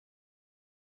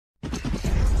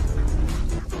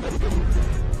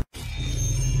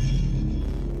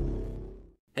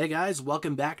Hey guys,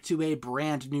 welcome back to a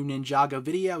brand new Ninjago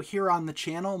video here on the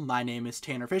channel. My name is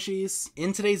TannerFishies.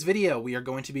 In today's video, we are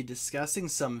going to be discussing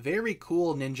some very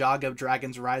cool Ninjago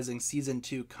Dragons Rising Season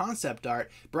 2 concept art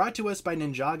brought to us by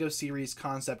Ninjago series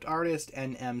concept artist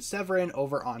NM Severin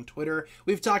over on Twitter.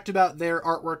 We've talked about their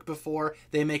artwork before.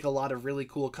 They make a lot of really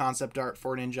cool concept art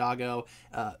for Ninjago,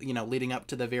 leading up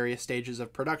to the various stages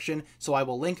of production. So I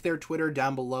will link their Twitter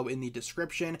down below in the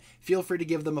description. Feel free to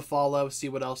give them a follow, see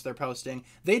what else they're posting.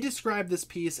 They describe this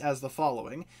piece as the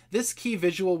following. This key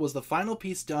visual was the final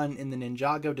piece done in the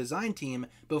Ninjago design team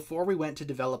before we went to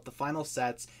develop the final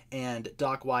sets, and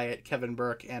Doc Wyatt, Kevin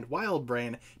Burke, and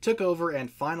Wildbrain took over and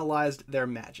finalized their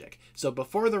magic. So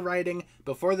before the writing,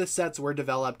 before the sets were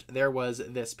developed, there was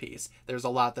this piece. There's a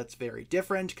lot that's very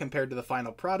different compared to the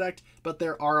final product, but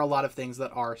there are a lot of things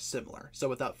that are similar. So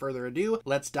without further ado,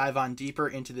 let's dive on deeper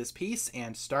into this piece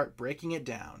and start breaking it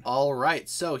down. All right,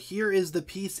 so here is the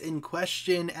piece in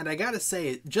question. And I gotta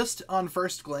say, just on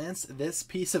first glance, this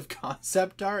piece of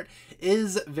concept art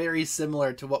is very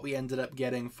similar to what we ended up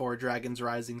getting for Dragons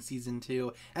Rising Season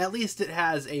 2. At least it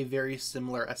has a very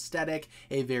similar aesthetic,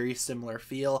 a very similar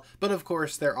feel, but of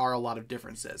course there are a lot of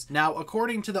differences. Now,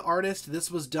 according to the artist, this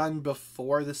was done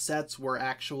before the sets were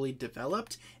actually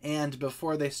developed and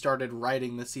before they started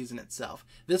writing the season itself.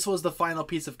 This was the final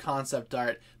piece of concept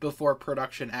art before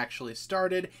production actually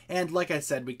started, and like I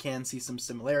said, we can see some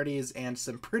similarities and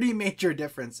some pretty major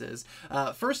differences.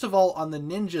 First of all, on the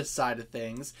ninja side of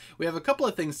things, we have a couple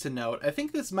of things to note. I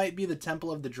think this might be the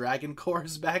Temple of the Dragon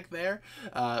Cores back there.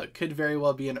 Could very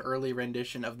well be an early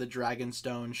rendition of the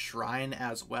Dragonstone Shrine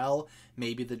as well.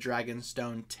 Maybe the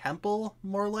Dragonstone Temple,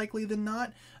 more likely than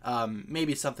not.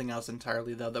 Maybe something else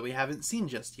entirely, though, that we haven't seen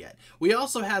just yet. We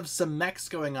also have some mechs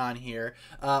going on here.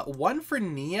 One for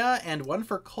Nia and one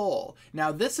for Cole.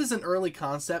 Now, this is an early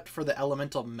concept for the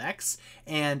elemental mechs,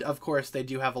 and of course, they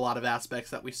do have a lot of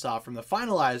aspects that we saw from the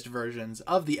finalized versions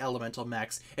of the elemental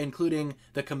mechs, including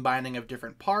the combining of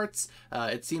different parts.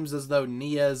 It seems as though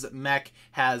Nia's mech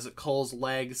has Cole's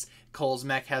legs, Cole's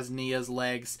mech has Nia's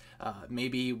legs,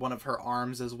 maybe one of her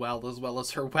arms as well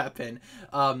as her weapon.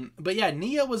 But yeah,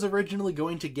 Nia was originally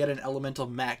going to get an elemental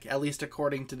mech, at least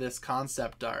according to this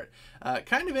concept art.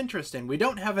 Kind of interesting. We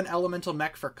don't have an elemental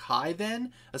mech for Kai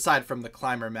then, aside from the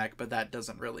climber mech, but that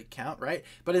doesn't really count, right?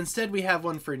 But instead we have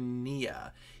one for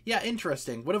Nia. Yeah,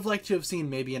 interesting. Would have liked to have seen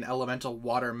maybe an elemental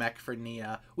water mech for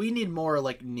Nia. We need more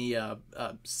like Nia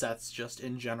sets just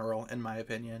in general, in my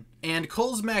opinion. And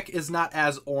Cole's mech is not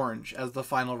as orange as the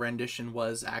final rendition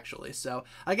was, actually. So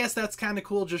I guess that's kind of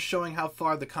cool, just showing how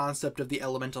far the concept of the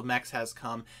elemental mechs has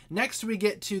come. Next we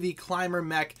get to the climber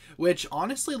mech, which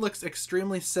honestly looks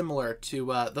extremely similar to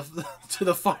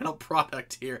the final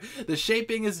product here. The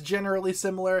shaping is generally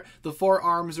similar. The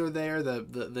forearms are there.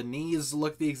 The knees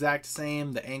look the exact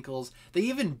same. The ankles, they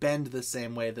even bend the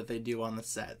same way that they do on the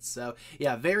sets. So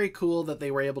yeah, very cool that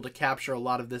they were able to capture a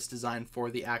lot of this design for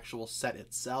the actual set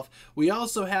itself. We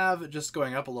also have, just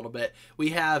going up a little bit, we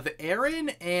have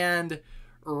Aaron and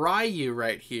Ryu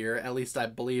right here. At least I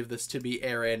believe this to be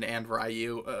Aaron and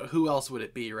Ryu. Who else would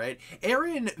it be, right?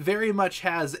 Aaron very much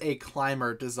has a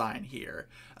climber design here.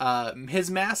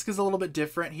 His mask is a little bit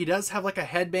different. He does have like a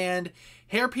headband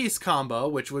hairpiece combo,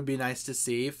 which would be nice to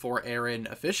see for Aaron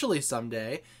officially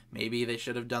someday. Maybe they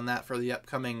should have done that for the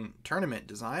upcoming tournament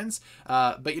designs.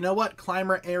 But you know what?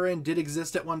 Climber Aaron did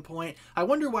exist at one point. I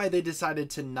wonder why they decided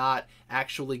to not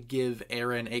actually give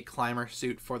Aaron a climber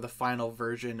suit for the final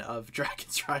version of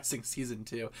Dragons Rising Season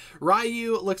 2.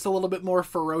 Ryu looks a little bit more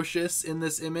ferocious in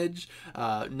this image.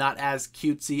 Not as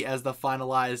cutesy as the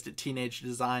finalized teenage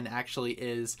design actually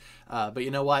is. But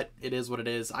you know what? It is what it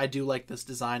is. I do like this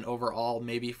design overall,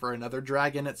 maybe for another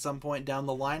dragon at some point down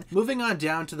the line. Moving on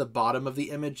down to the bottom of the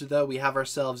image, though, we have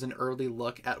ourselves an early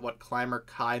look at what Climber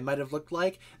Kai might have looked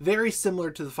like. Very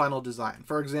similar to the final design.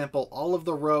 For example, all of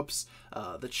the ropes,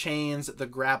 the chains, the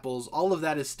grapples, all of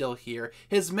that is still here.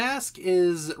 His mask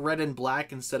is red and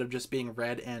black instead of just being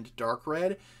red and dark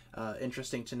red.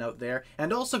 Interesting to note there.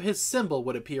 And also his symbol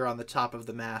would appear on the top of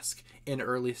the mask in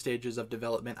early stages of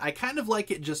development. I kind of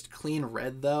like it just clean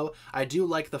red, though. I do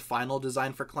like the final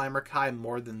design for Climber Kai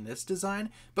more than this design,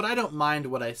 but I don't mind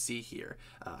what I see here.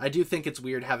 I do think it's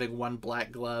weird having one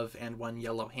black glove and one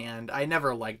yellow hand. I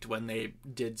never liked when they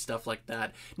did stuff like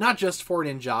that. Not just for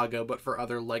Ninjago, but for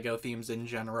other LEGO themes in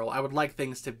general. I would like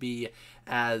things to be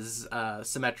as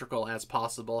symmetrical as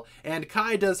possible. And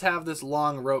Kai does have this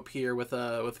long rope here with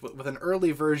an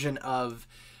early version of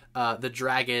the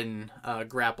dragon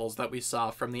grapples that we saw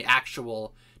from the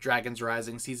actual Dragons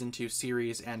Rising Season 2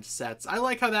 series and sets. I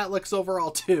like how that looks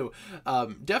overall too.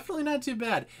 Definitely not too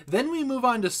bad. Then we move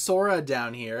on to Sora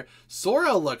down here.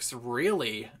 Sora looks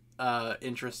really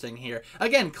interesting here.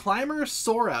 Again, Climber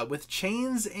Sora with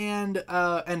chains and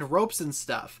ropes and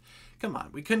stuff. Come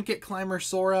on, we couldn't get Climber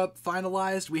Sora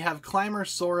finalized. We have Climber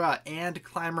Sora and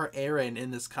Climber Aaron in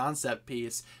this concept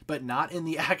piece, but not in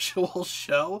the actual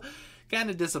show. Kind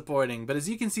of disappointing, but as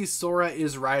you can see, Sora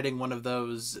is riding one of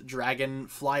those dragon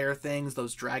flyer things,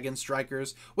 those dragon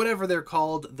strikers, whatever they're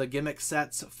called, the gimmick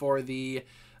sets for the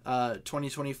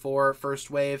 2024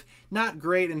 first wave. Not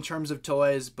great in terms of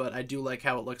toys, but I do like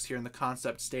how it looks here in the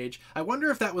concept stage. I wonder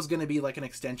if that was going to be like an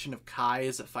extension of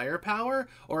Kai's firepower,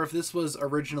 or if this was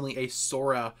originally a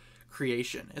Sora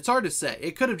creation. It's hard to say.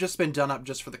 It could have just been done up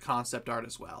just for the concept art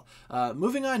as well.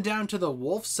 Moving on down to the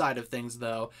wolf side of things,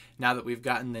 though, now that we've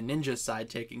gotten the ninja side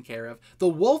taken care of, the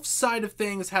wolf side of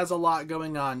things has a lot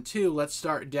going on too. Let's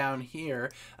start down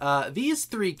here. These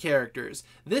three characters.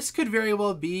 This could very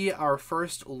well be our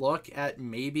first look at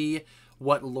maybe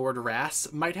what Lord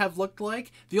Ras might have looked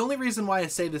like. The only reason why I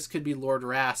say this could be Lord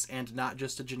Ras and not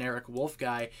just a generic wolf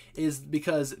guy is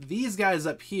because these guys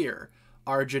up here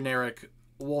are generic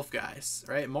wolf guys,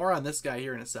 right? More on this guy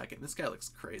here in a second. This guy looks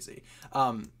crazy.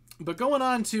 But going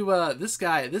on to this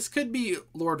guy, this could be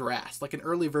Lord Ras, like an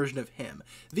early version of him.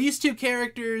 These two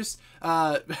characters,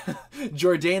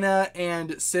 Jordana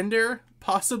and Cinder,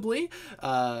 possibly.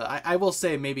 I will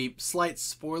say maybe slight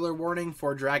spoiler warning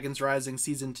for Dragons Rising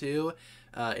Season 2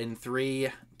 in 3,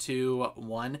 2,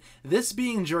 1. This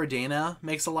being Jordana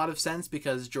makes a lot of sense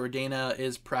because Jordana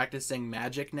is practicing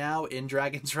magic now in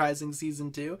Dragons Rising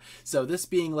Season 2. So this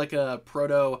being like a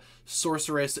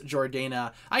proto-sorceress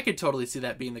Jordana, I could totally see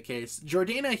that being the case.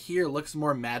 Jordana here looks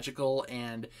more magical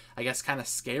and I guess kind of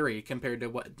scary compared to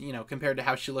what, compared to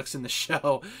how she looks in the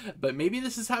show. But maybe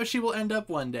this is how she will end up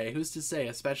one day. Who's to say,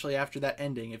 especially after that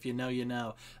ending. If you know, you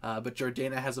know. But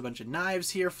Jordana has a bunch of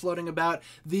knives here floating about.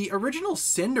 The original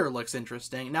Cinder looks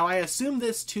interesting. Now, I assume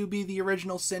this to be the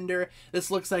original Cinder.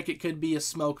 This looks like it could be a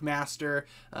Smoke Master,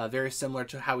 very similar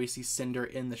to how we see Cinder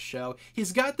in the show.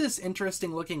 He's got this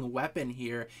interesting looking weapon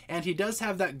here, and he does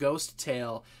have that ghost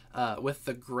tail with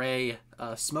the gray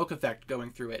smoke effect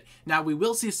going through it. Now, we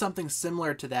will see something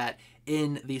similar to that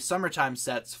in the summertime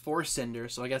sets for Cinder,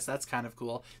 so I guess that's kind of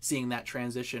cool, seeing that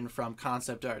transition from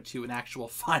concept art to an actual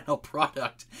final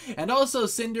product. And also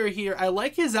Cinder here, I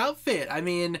like his outfit. I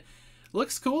mean,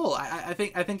 looks cool. I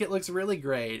think it looks really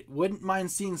great. Wouldn't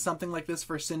mind seeing something like this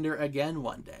for Cinder again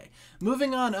one day.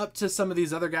 Moving on up to some of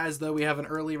these other guys, though, we have an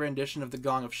early rendition of the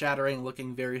Gong of Shattering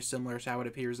looking very similar to how it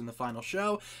appears in the final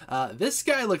show. This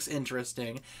guy looks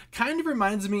interesting. Kind of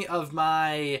reminds me of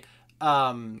my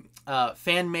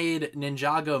fan-made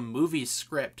Ninjago movie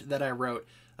script that I wrote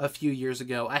a few years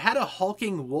ago. I had a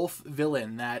hulking wolf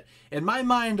villain that, in my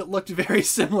mind, looked very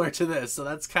similar to this, so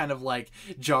that's kind of like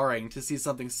jarring to see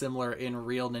something similar in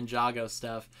real Ninjago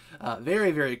stuff.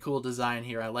 Very, very cool design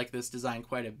here. I like this design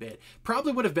quite a bit.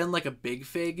 Probably would have been like a Big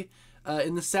Fig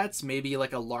in the sets, maybe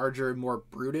like a larger, more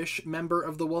brutish member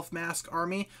of the Wolf Mask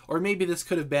army, or maybe this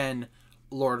could have been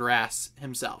Lord Ras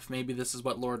himself. Maybe this is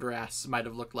what Lord Ras might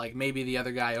have looked like. Maybe the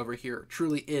other guy over here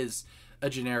truly is a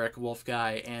generic wolf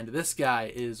guy, and this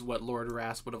guy is what Lord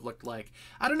Ras would have looked like.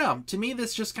 I don't know. To me,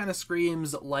 this just kind of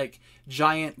screams like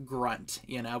giant grunt,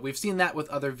 We've seen that with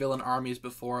other villain armies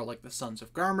before, like the Sons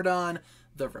of Garmadon,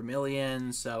 the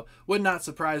Vermilion, so would not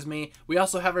surprise me. We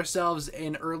also have ourselves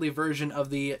an early version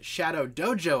of the Shadow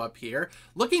Dojo up here,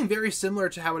 looking very similar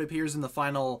to how it appears in the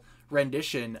final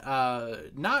rendition.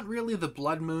 Not really the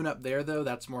Blood Moon up there, though.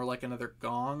 That's more like another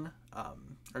gong.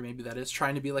 Or maybe that is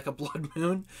trying to be like a blood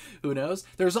moon. Who knows?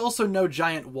 There's also no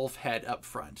giant wolf head up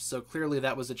front, so clearly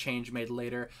that was a change made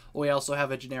later. We also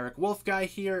have a generic wolf guy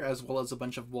here, as well as a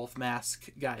bunch of wolf mask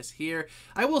guys here.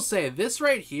 I will say, this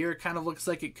right here kind of looks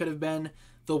like it could have been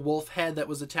the wolf head that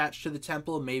was attached to the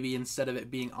temple. Maybe instead of it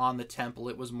being on the temple,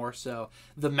 it was more so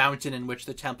the mountain in which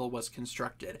the temple was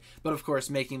constructed. But of course,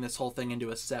 making this whole thing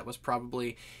into a set was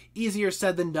probably easier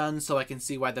said than done, so I can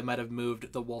see why they might have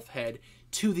moved the wolf head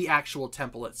to the actual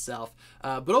temple itself.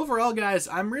 But overall, guys,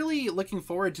 I'm really looking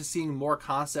forward to seeing more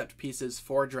concept pieces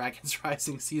for Dragons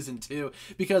Rising Season 2,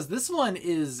 because this one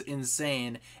is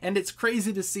insane, and it's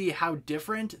crazy to see how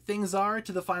different things are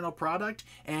to the final product,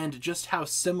 and just how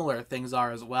similar things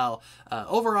are as well.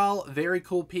 Overall, very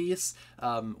cool piece.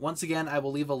 Once again, I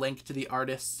will leave a link to the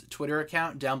artist's Twitter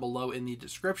account down below in the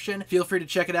description. Feel free to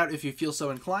check it out if you feel so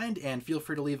inclined, and feel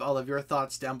free to leave all of your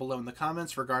thoughts down below in the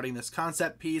comments regarding this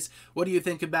concept piece. What do you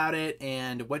think about it,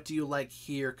 and what do you like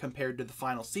here compared to the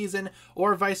final season,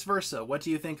 or vice versa? What do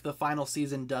you think the final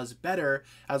season does better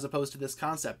as opposed to this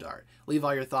concept art? Leave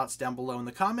all your thoughts down below in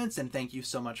the comments, and thank you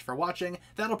so much for watching.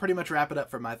 That'll pretty much wrap it up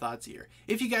for my thoughts here.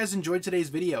 If you guys enjoyed today's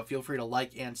video, feel free to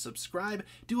like and subscribe,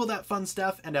 do all that fun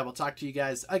stuff, and I will talk to you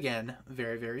guys again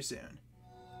very, very soon.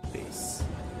 Peace.